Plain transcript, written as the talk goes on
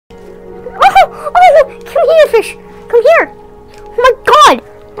Come here, fish. Come here. Oh my god.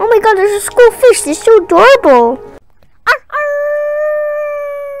 Oh my god, there's a school fish. They're so adorable. Arr,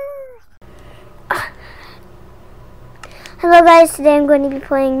 arr. Hello guys, today I'm going to be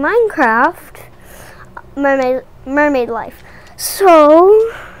playing Minecraft Mermaid Life.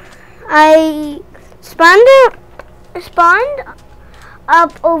 So I spawned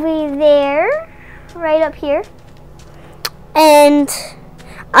up over there, right up here, and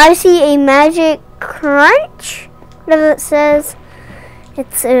I see a magic crunch, whatever it says.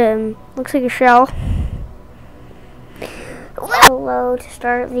 It's looks like a shell. Hello to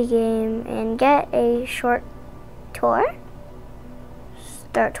start the game and get a short tour.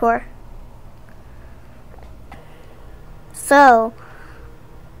 Start tour. So,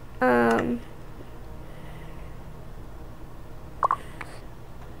 I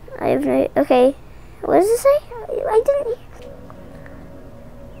have no, okay, what does it say? I didn't,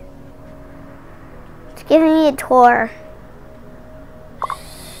 it's giving me a tour.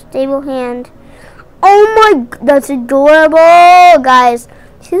 Stable hand. Oh my, that's adorable, guys.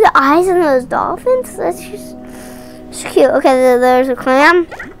 See the eyes in those dolphins? That's just, it's cute. Okay, there's a clam.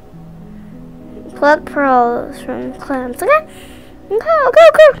 Pluck pearls from clams. Okay.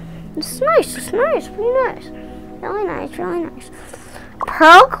 Okay. It's nice. It's nice. Pretty nice. Really nice. Really nice.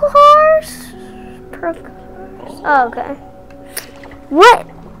 Pearl cars? Pearl cars. Oh, okay. What?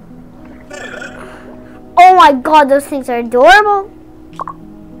 Oh my god, those things are adorable.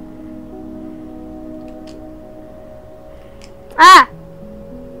 Ah!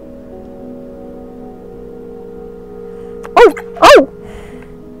 Oh!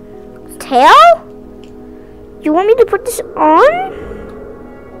 Tail? You want me to put this on?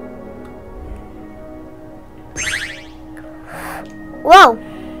 Whoa!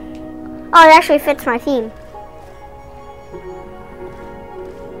 Oh, it actually fits my theme.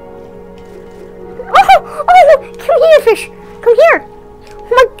 Oh! Come here, fish! Come here! Oh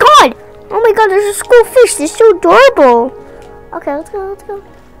my god! Oh my god, there's a school fish. They're so adorable. Okay, let's go.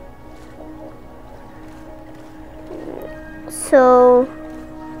 So,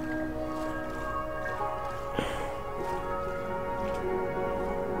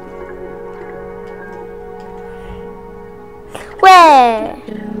 where?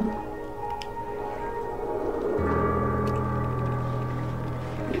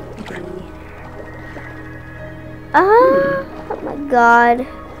 Oh my god.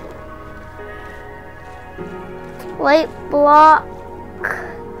 Light block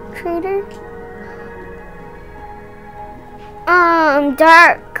trader.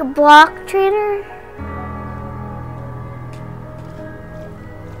 Dark block trader.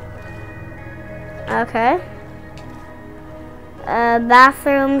 Okay.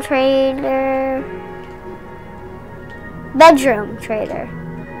 Bathroom trader. Bedroom trader.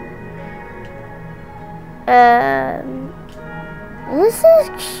 This is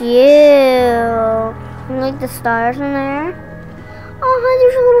cute. I like the stars in there. Oh,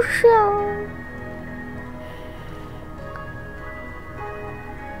 there's a little shell.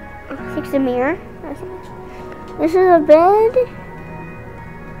 I think it's a mirror. This is a bed.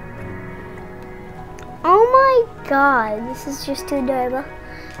 Oh my god, this is just too adorable.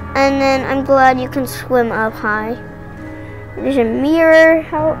 And then I'm glad you can swim up high. There's a mirror.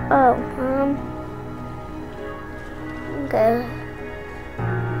 Okay.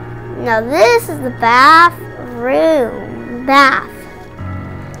 Now this is the bathroom.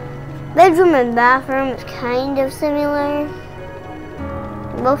 Bedroom and bathroom is kind of similar.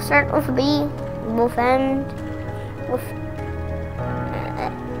 Both start with a B, both end with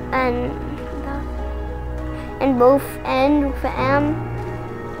and both end with an M.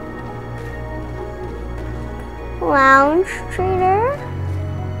 Lounge trader.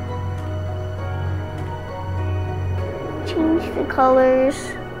 Change the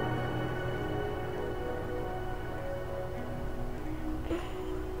colors.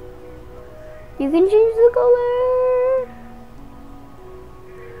 You can change the color.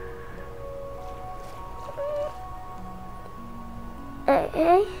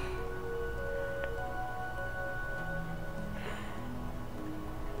 Okay.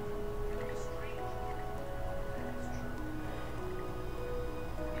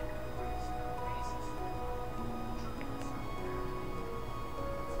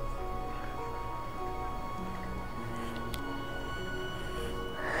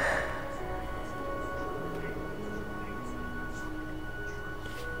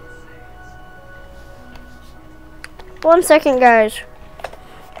 One second, guys.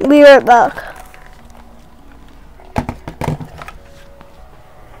 Be right back.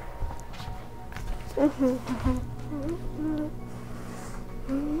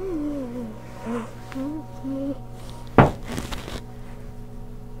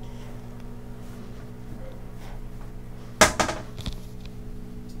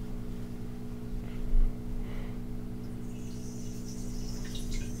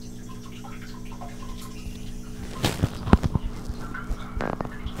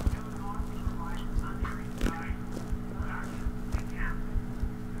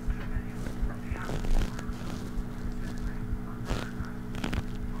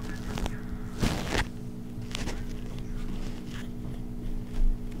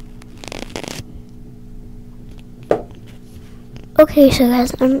 Okay, so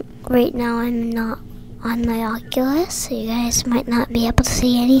guys, right now I'm not on my Oculus, so you guys might not be able to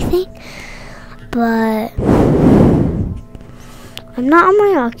see anything. But I'm not on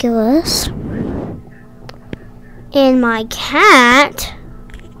my Oculus. And my cat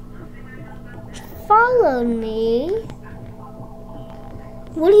followed me.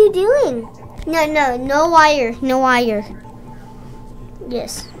 What are you doing? No wire, no wire.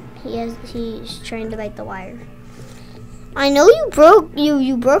 Yes, he's trying to bite the wire. I know you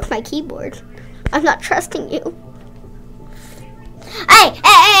broke my keyboard. I'm not trusting you. Hey,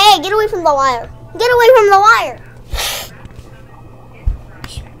 get away from the wire. Get away from the wire.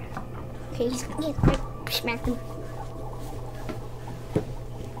 Okay, he's smacked him.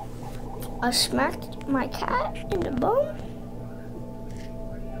 I smacked my cat in the bone.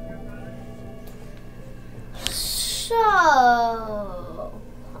 So,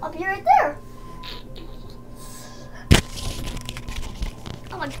 I'll be right there.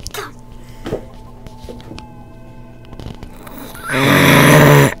 Oh my God.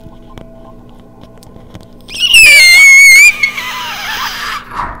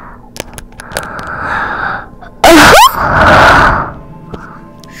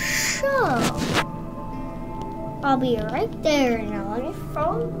 I'll be right there now. Let me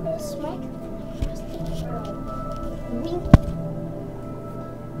throw this microphone.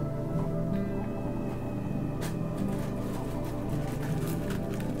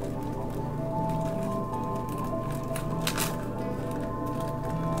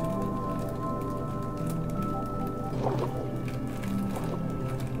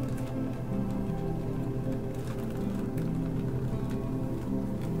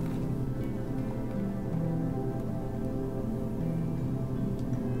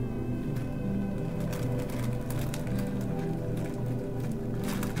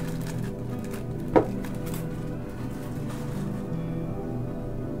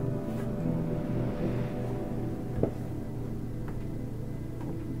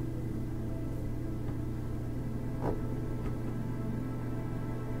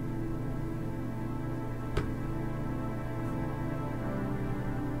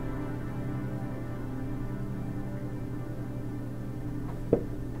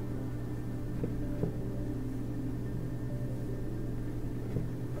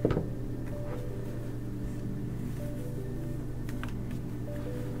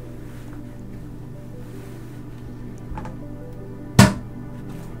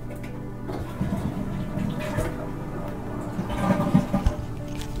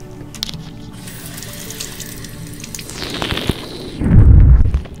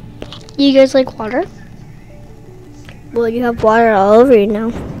 You guys like water? Well, you have water all over you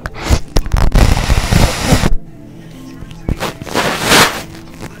now.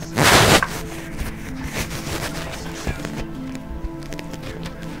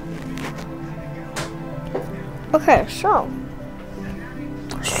 Okay, so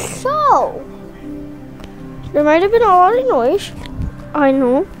there might have been a lot of noise. I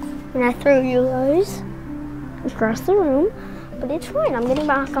know, when I threw you guys across the room. But it's fine, I'm getting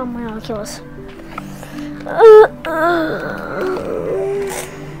back on my Oculus.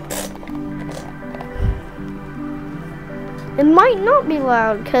 It might not be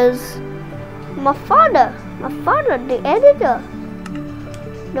loud because my father, the editor,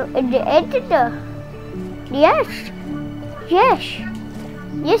 yes,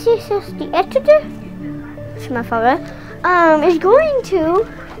 the editor, it's my father, is going to,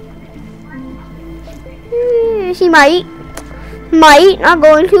 he might, not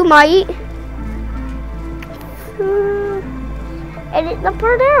going to, edit the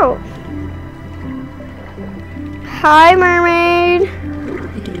part out. Hi, Mermaid.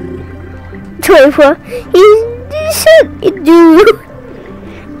 Wait, what? He said, dude.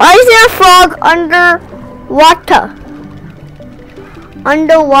 Why is there a frog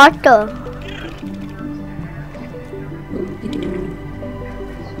underwater?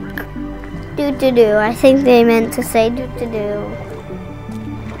 Do. I think they meant to say do.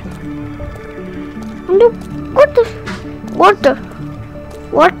 Water.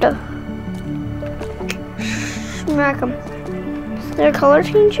 Smack him. Is there a color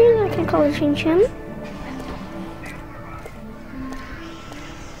changer? I can color change him.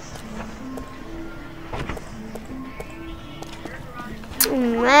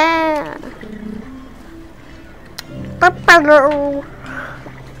 Man.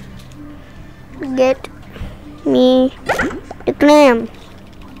 Get me the clam.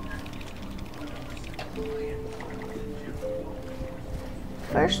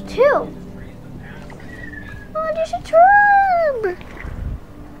 First two. Oh, there's a turb.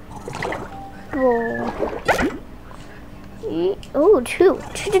 Oh. Oh, two.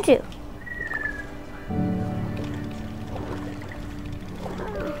 Two.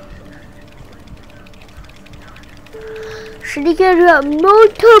 Should you get a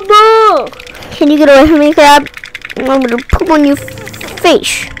multiple? Can you get away from me, crab? I'm gonna poop on your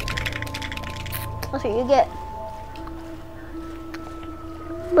face. That's what you get.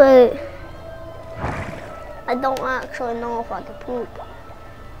 But I don't actually know if I can poop.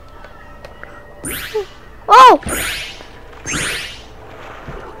 Oh!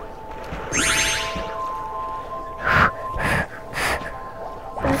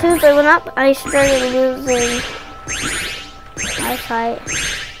 As soon as I went up, I started losing eyesight.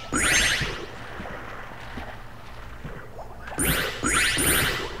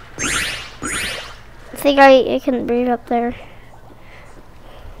 I think I can breathe up there.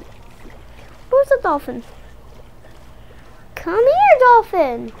 Where's the dolphin? Come here,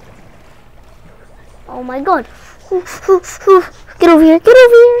 dolphin! Oh my god. Get over here, get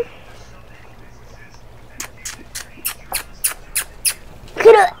over here!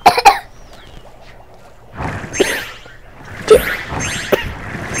 Get up!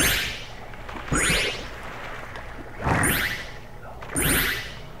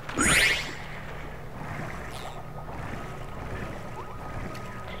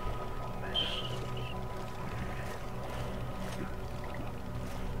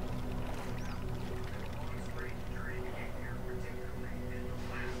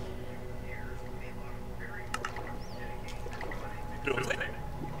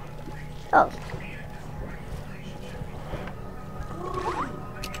 Oh.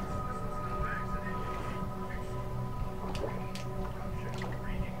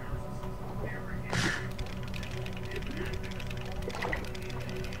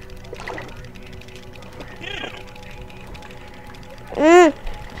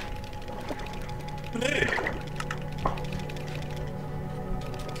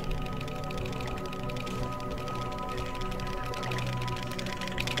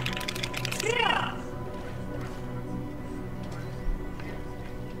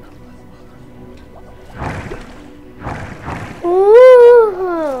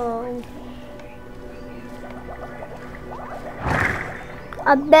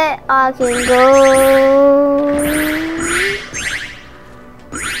 I bet I can go.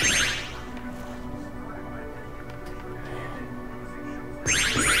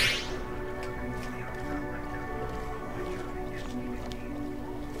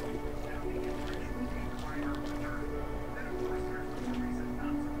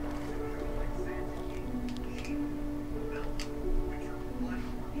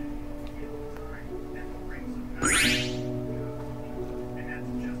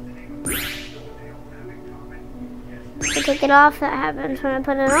 Take it off. That happens when I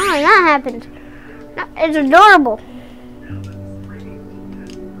put it on. That happens. It's adorable.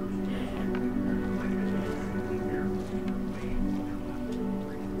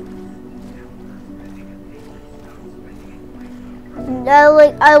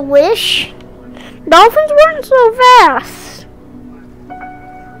 I wish dolphins weren't so fast.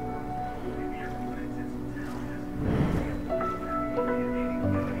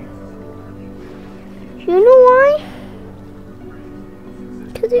 You know why?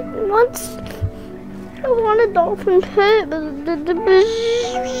 Because I want a dolphin pet,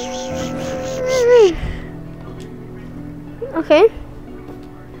 okay.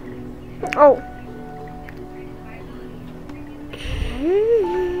 Oh.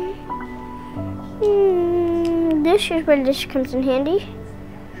 This is where this comes in handy.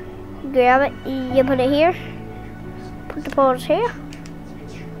 Grab it, you put it here. Put the poles here.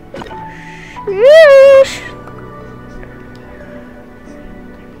 Yes.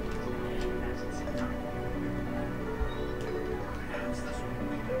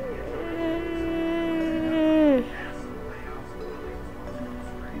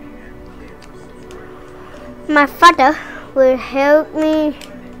 My father will help me.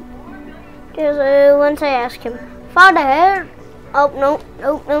 Just once I ask him, Father, help. Oh, no,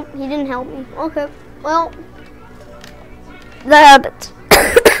 he didn't help me. Okay, well, that happens.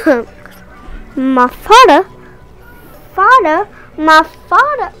 My father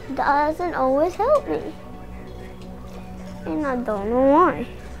doesn't always help me. And I don't know why.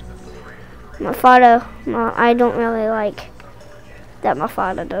 I don't really like that my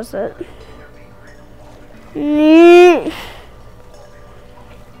father does it.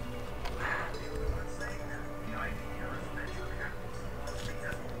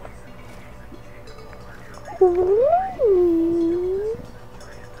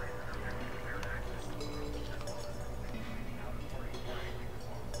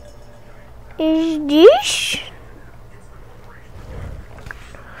 Is this?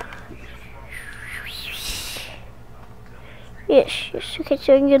 Yes, yes. Okay,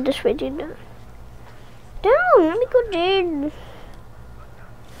 so I can go this way, dude. Down. Let me go, dude.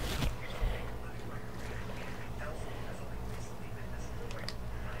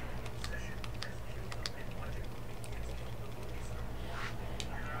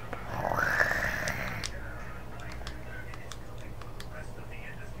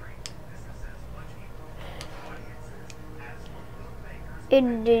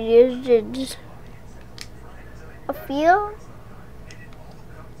 It is a field.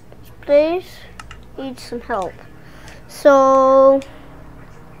 This place needs some help. So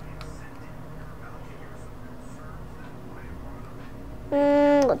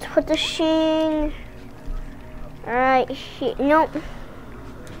let's put the sheen right here. Nope.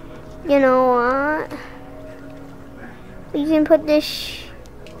 You know what? We can put this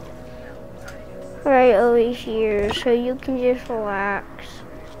right over here so you can just relax.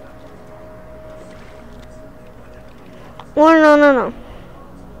 Or no.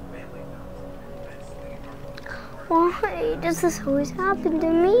 Why does this always happen to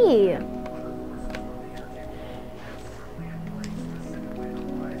me?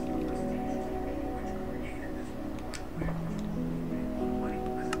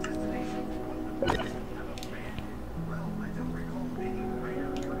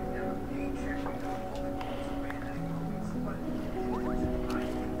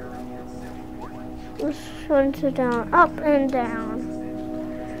 This one's down, up and down.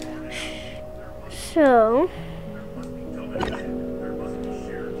 So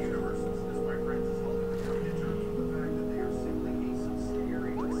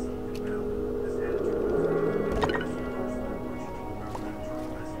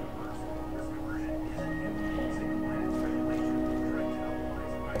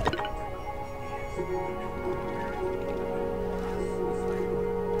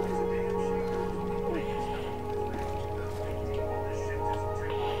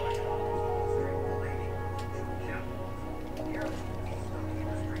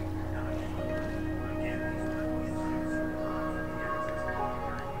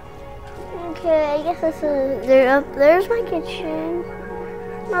okay, I guess this is, there's my kitchen.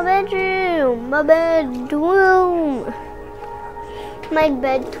 My bedroom. My bedroom. My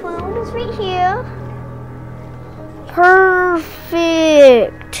bedroom is right here. Perfect.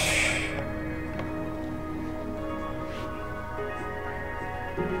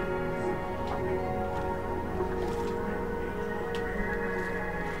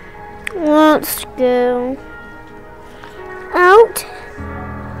 Let's go out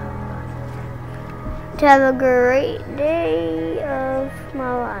to have a great day of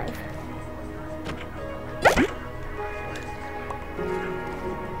my life.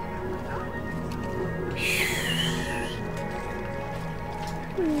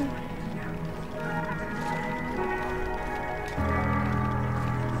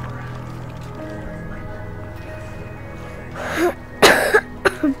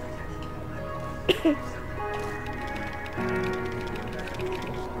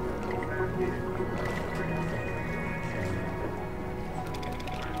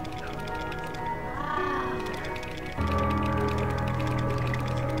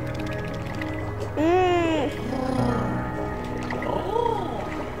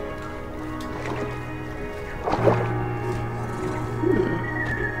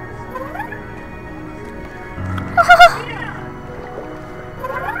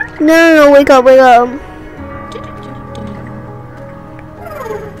 No, wake up.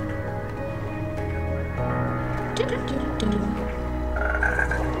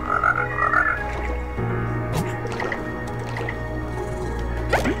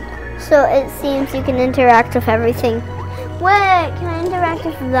 So it seems you can interact with everything. Wait, can I interact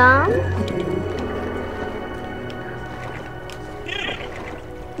with them?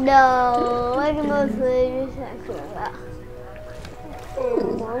 No, I can mostly just actually that.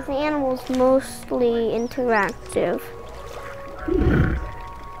 The animals mostly interactive.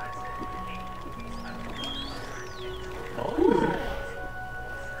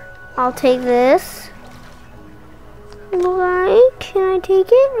 I'll take this. Right, can I take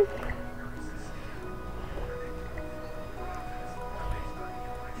it?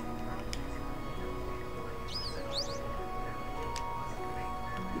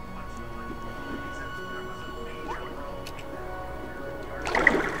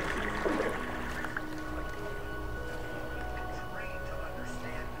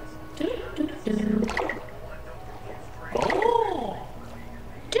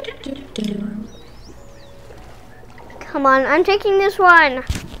 Come on, I'm taking this one. I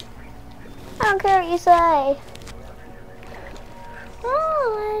don't care what you say. Come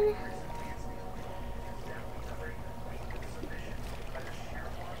on.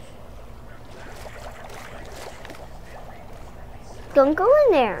 Don't go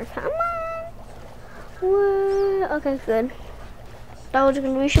in there. Come on. What? Okay, good. That was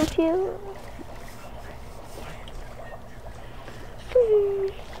gonna be so cute.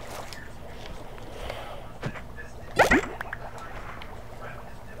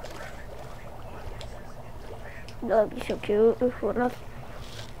 That would be so cute. What else?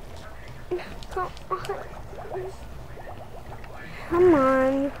 Come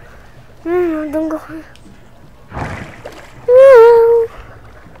on. No, don't go.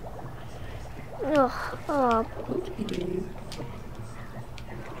 Oh.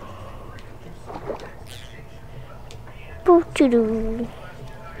 Boo-doo-doo.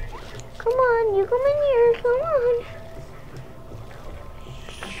 Come on, you come in here. Come on.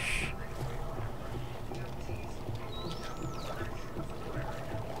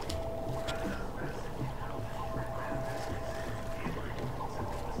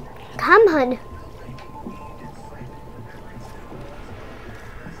 Come on.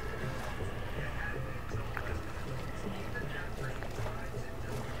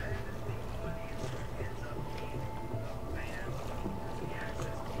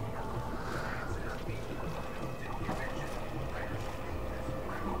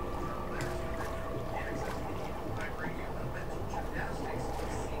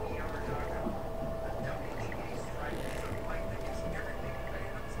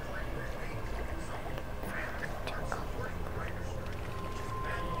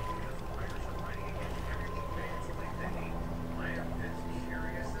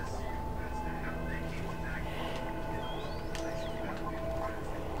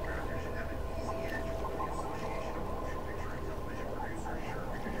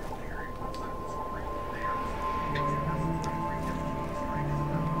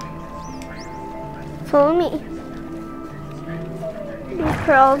 Follow me. These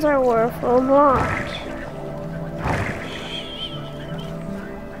pearls are worth a lot.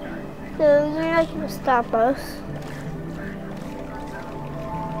 So they're not going to stop us.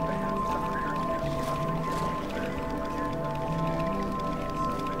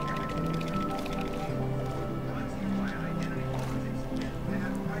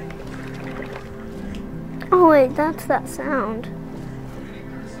 Oh wait, that's that sound.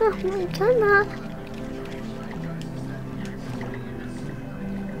 Oh my god.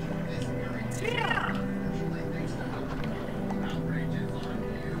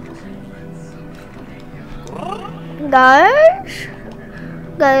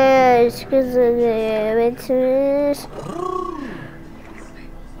 Guys, because it's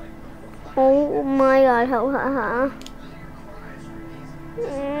oh my god, haha.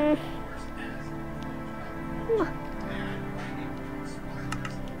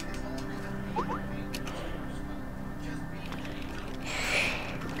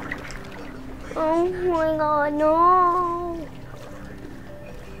 Oh my god, no.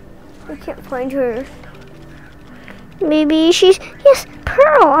 I can't find her. Maybe she's, yes,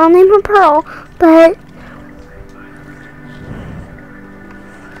 Pearl. I'll name her Pearl, but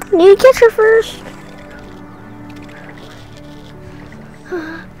I need to catch her first.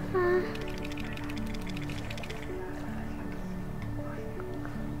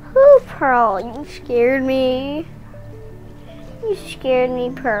 Oh, Pearl, you scared me. You scared me,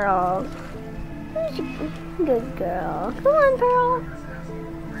 Pearl. Good girl. Come on, Pearl.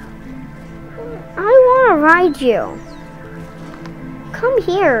 I want to ride you. Come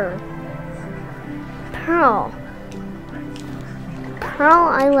here. Pearl. Pearl,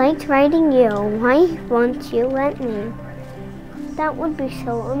 I liked riding you. Why won't you let me? That would be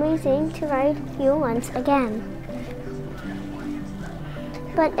so amazing to ride you once again.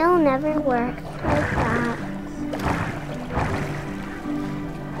 But it'll never work like that.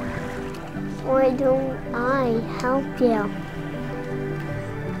 Why don't I help you?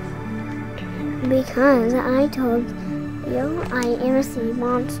 Because I told you I am a sea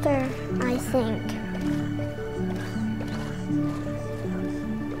monster, I think.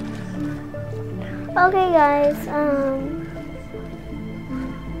 Okay guys,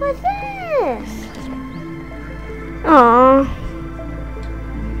 what's this? Aww.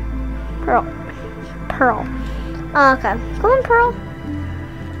 Pearl. Okay, come on, Pearl.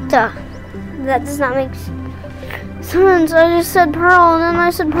 Duh. That does not make sense. I just said Pearl and then I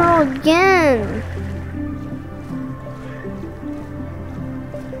said Pearl again.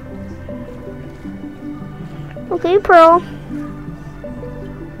 Okay, Pearl.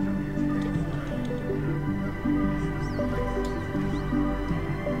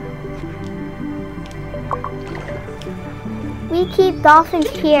 We keep dolphins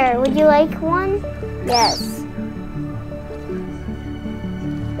here. Would you like one? Yes.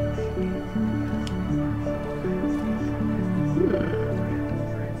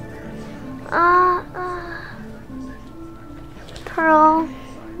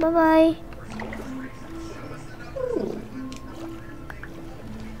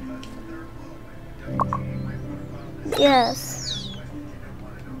 Yes.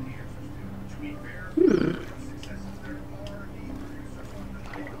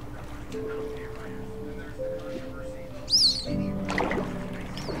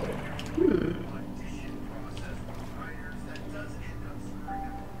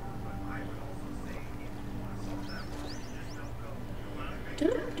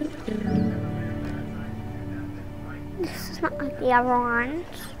 This is not like the other ones.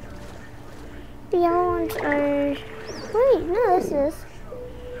 The other ones are... Wait, no, this is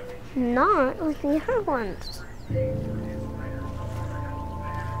not like the other ones.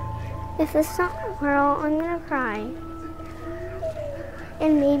 If it's not Pearl, I'm gonna cry.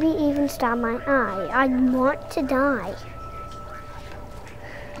 And maybe even stab my eye. I want to die.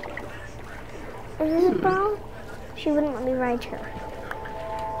 If this is Pearl, she wouldn't let me ride her.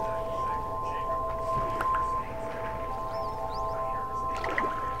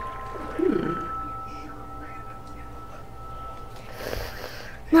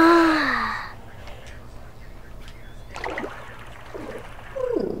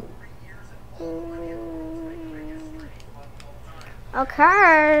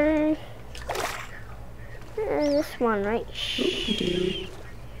 Okay. This one, right?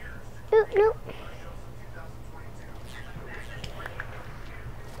 Nope, nope.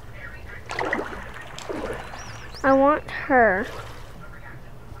 I want her.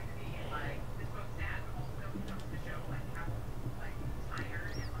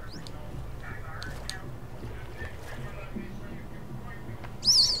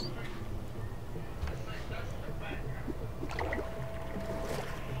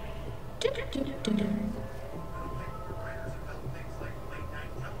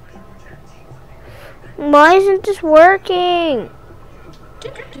 Why isn't this working?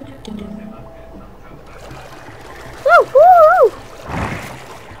 Woo, woo, woo.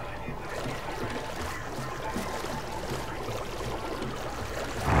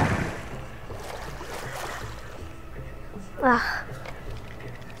 Ugh.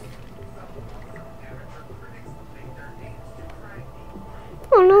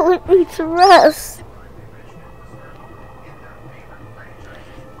 Oh no, it needs to rest.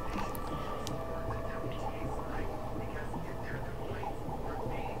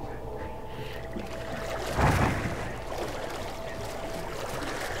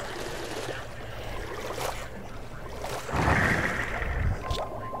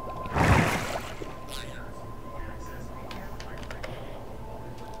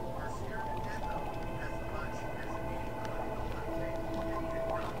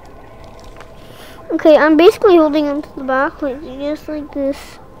 Okay, I'm basically holding him to the back, like just like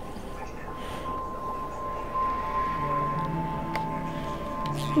this.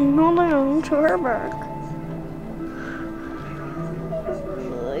 I'm holding him to her back.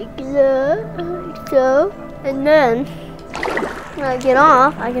 Like that, like so. And then when I get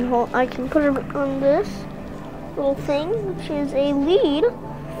off, I can put her on this little thing, which is a lead.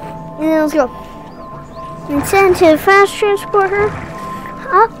 And then let's go. And send to fast transport her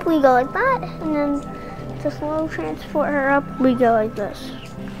up, we go like that, and then to slow transport her up, we go like this.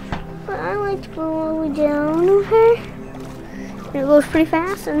 But I like to go all the way down with her. And it goes pretty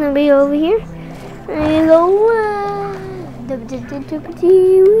fast, and then we go over here, and we go.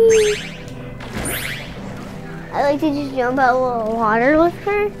 I like to just jump out a little water with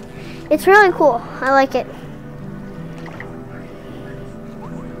her. It's really cool. I like it.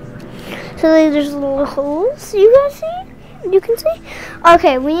 So there's little holes. You guys see? You can see?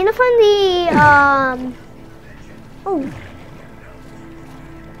 Okay, we need to find the, oh.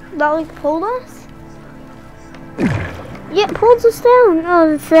 That like pulled us? Yeah, it pulls us down.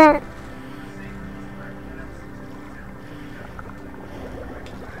 Oh, it's that.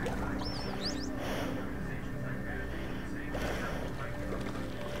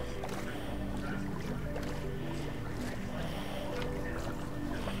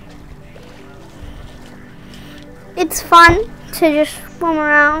 It's fun to just swim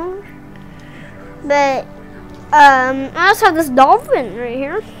around, but I also have this dolphin right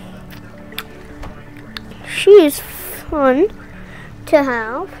here. She's fun to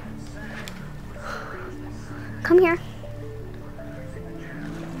have. Come here.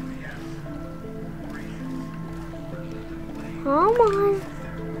 Come on.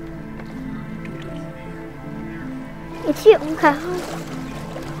 It's you. Okay.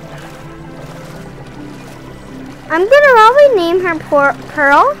 I'm gonna probably name her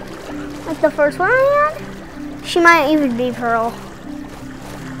Pearl, like the first one I had. She might even be Pearl.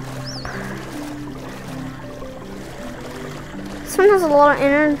 This one has a lot of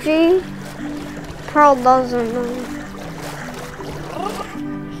energy. Pearl doesn't.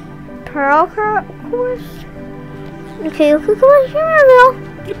 Pearl, of course. Okay, come on, here, girl.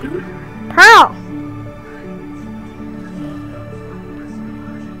 Pearl.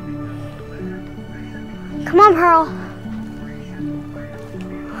 Come on, Pearl.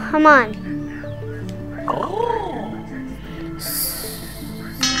 Come on.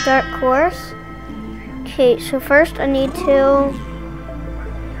 Start course. Okay, so first I need to...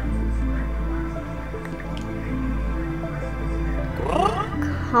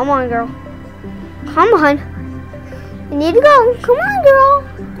 Come on, girl. Come on. I need to go. Come on, girl.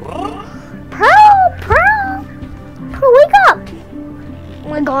 Pearl, Pearl. Pearl, wake up. Oh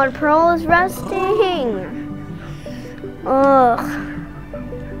my God, Pearl is resting. Ugh.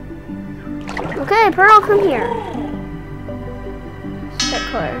 Okay, Pearl, come here. Set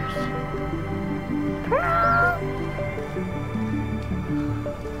course. Pearl.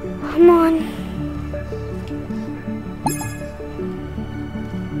 Come on.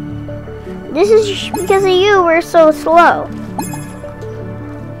 This is because of you, we're so slow.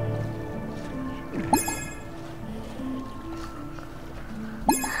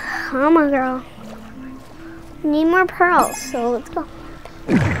 Come on, girl. We need more pearls, so let's go.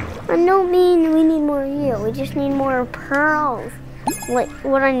 I don't mean we need more of you. We just need more pearls. Like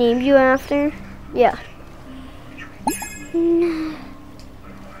what I named you after? Yeah. And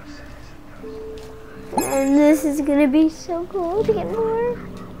this is gonna be so cool to get more.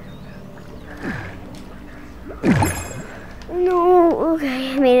 No,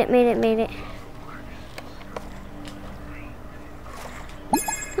 okay, made it.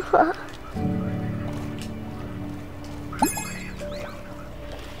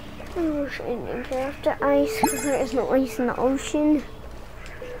 I wish I named her after ice, because there is no ice in the ocean.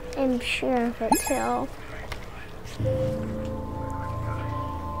 I'm sure of it too.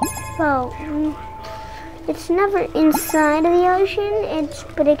 Well, it's never inside of the ocean,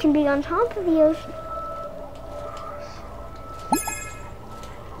 but it can be on top of the ocean.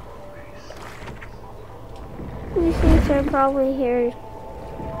 These things are probably here.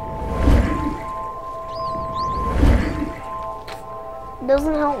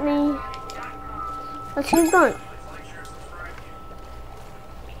 Doesn't help me. Let's keep going.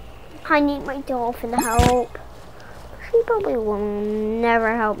 I need my dolphin to help. She probably will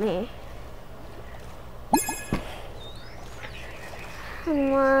never help me.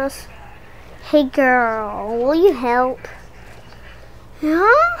 Unless... Hey girl, will you help?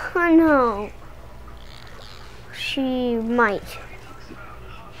 Yeah or no? She might.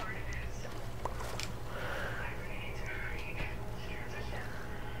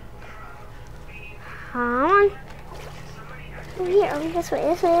 Come on. Over here, this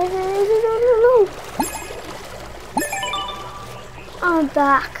way. No. I'm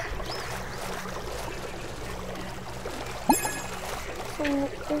back.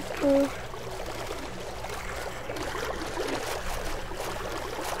 Okay.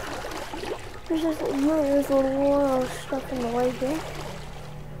 There's a lot of stuff in the way here.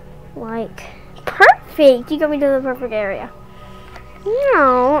 Like, perfect! You got me to the perfect area.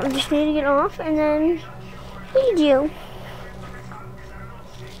 Now, I just need to get off and then feed you.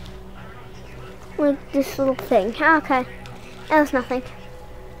 Like this little thing. Okay. That was nothing.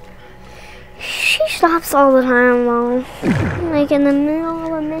 She stops all the time though. Like in the middle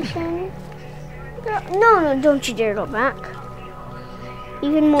of a mission. Girl, no, don't you dare go back.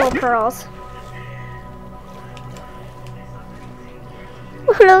 Even more pearls.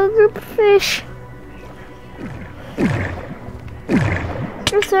 Hello, group of fish.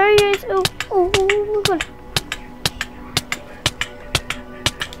 I'm sorry, guys. Oh, God.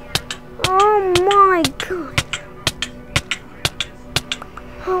 Oh my God.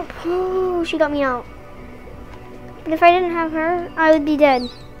 Oh, she got me out. But if I didn't have her, I would be dead.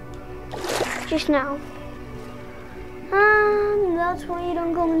 Just now. That's why you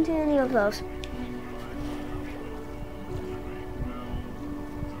don't go into any of those.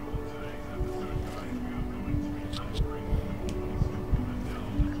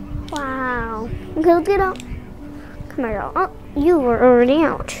 Wow. Okay, let's get out. Come here, girl. Oh, you were already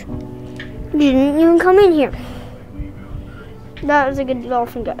out. You didn't even come in here. That was a good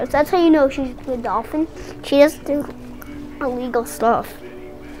dolphin, guys. That's how you know she's a good dolphin. She doesn't do illegal stuff.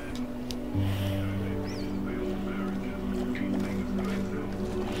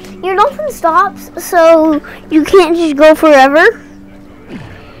 Your dolphin stops, so you can't just go forever.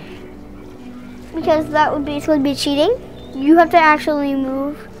 Because that would basically be cheating. You have to actually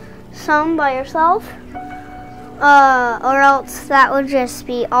move some by yourself. Or else that would just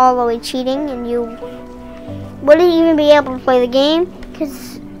be all the way cheating and you wouldn't even be able to play the game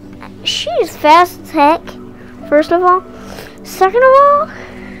because she is fast as heck, first of all. Second of all,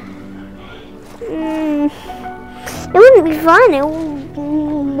 it be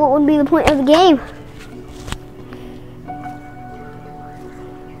fun. What would be the point of the game?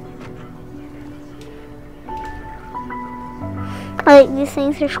 Like these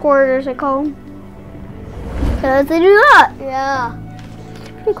things are squirters, I call them. Because they do that. Yeah. It's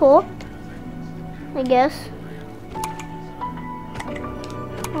pretty cool, I guess.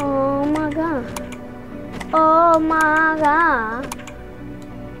 Oh my god. Oh my god.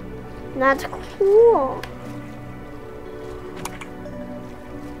 That's cool.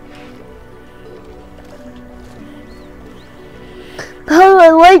 How do I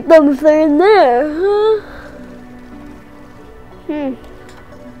like them if they're in there? Huh?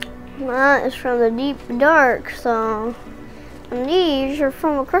 That is from the deep dark, so. And these are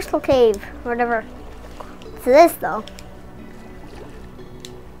from a crystal cave, or whatever. It's this though.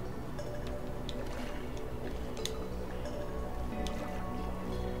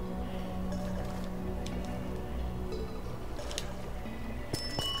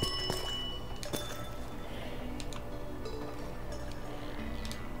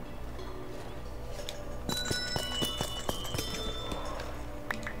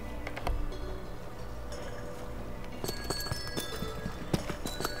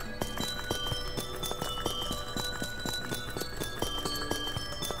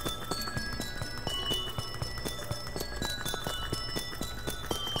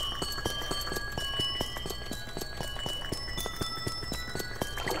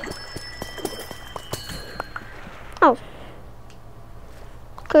 Oh.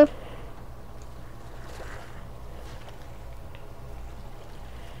 Okay.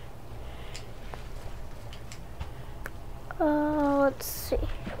 Let's see.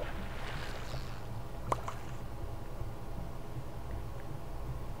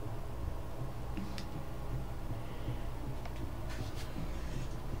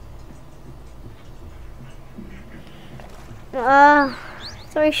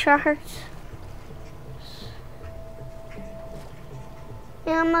 Three sharks.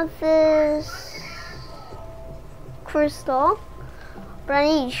 Amethyst crystal, but I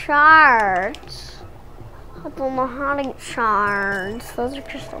need shards. I don't know how to get shards. Those are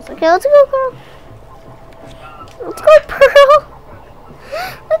crystals. Okay, let's go, girl. Let's go, Pearl.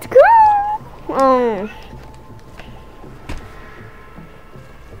 Let's go.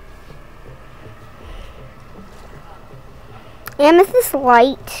 Amethyst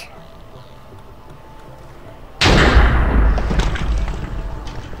light.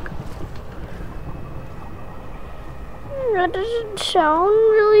 That doesn't sound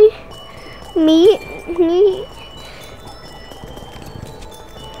really neat.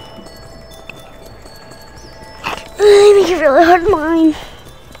 They make it really hard to mine.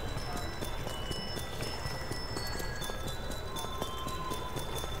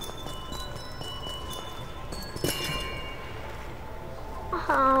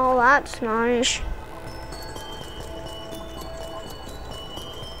 Oh, that's nice.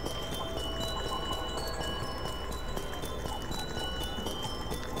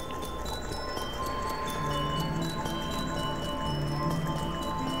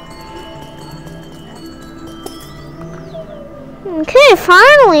 Okay,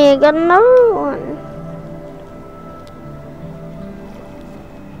 finally I got another one.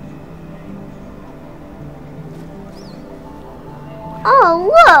 Oh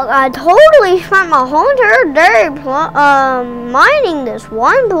look, I totally spent my whole entire day mining this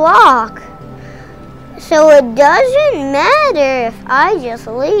one block. So it doesn't matter if I just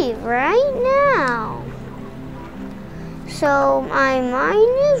leave right now. So I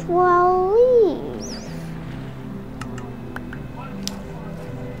might as well leave.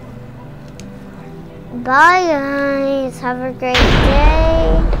 Bye guys, have a great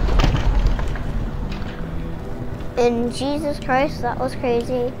day. And Jesus Christ, that was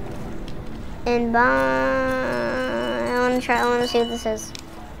crazy. And bye. I want to see what this is.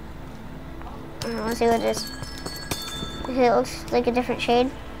 I want to see what it is. Okay, it looks like a different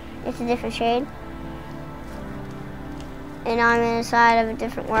shade. It's a different shade. And I'm inside of a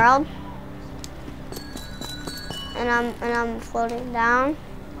different world. And I'm floating down.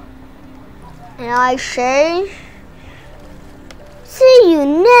 And I say, see you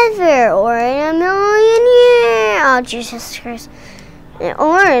never, or in a million years. Oh, Jesus Christ.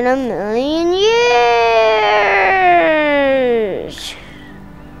 Or in a million years.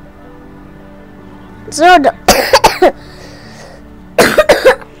 So,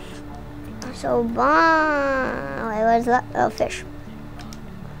 so bye. Wait, what is that? Oh, fish.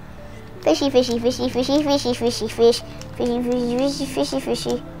 Fishy, fishy, fishy, fishy, fishy, fishy, fish. Fishy, fishy, fishy, fishy,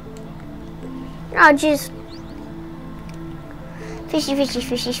 fishy. Oh, just fishy, fishy,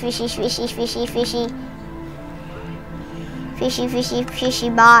 fishy, fishy, fishy, fishy, fishy. Fishy, fishy, fishy,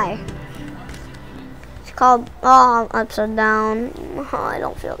 bye. It's called, oh, I'm upside down. Oh, I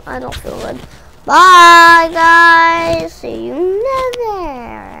don't feel good. Bye, guys. See you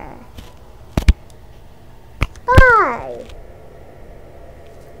never. Bye.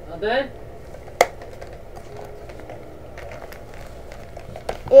 Not dead?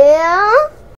 Yeah.